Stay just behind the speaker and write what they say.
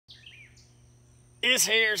This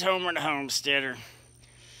here's Homer the Homesteader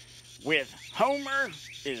with Homer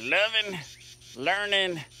is Loving,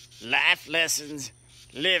 Learning, Life Lessons,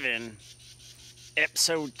 Living,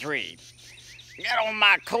 Episode 3. Got on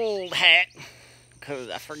my cold hat because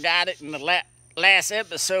I forgot it in the last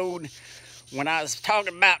episode when I was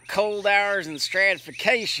talking about cold hours and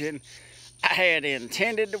stratification. I had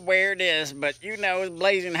intended to wear this, but you know it's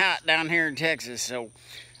blazing hot down here in Texas, so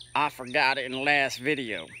I forgot it in the last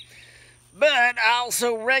video. But I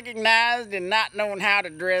also recognized and not knowing how to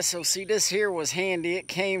dress, so see, this here was handy. It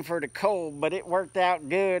came for the cold, but it worked out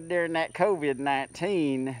good during that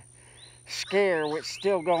COVID-19 scare, which is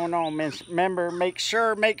still going on. Remember, make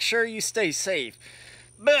sure you stay safe.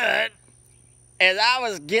 But as I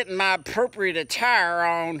was getting my appropriate attire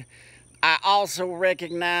on, I also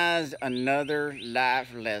recognized another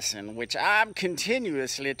life lesson, which I'm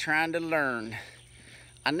continuously trying to learn.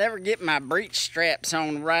 I never get my breech straps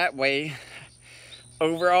on the right way.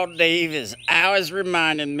 Overall Dave is always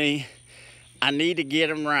reminding me I need to get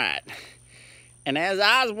them right. And as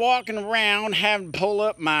I was walking around having to pull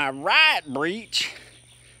up my right breech,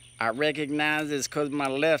 I recognized it's because my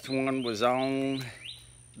left one was on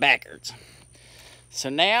backwards. So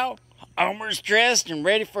now, Homer's dressed and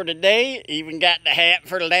ready for the day. Even got the hat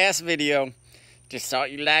for the last video. Just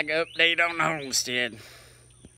thought you'd like an update on the homestead.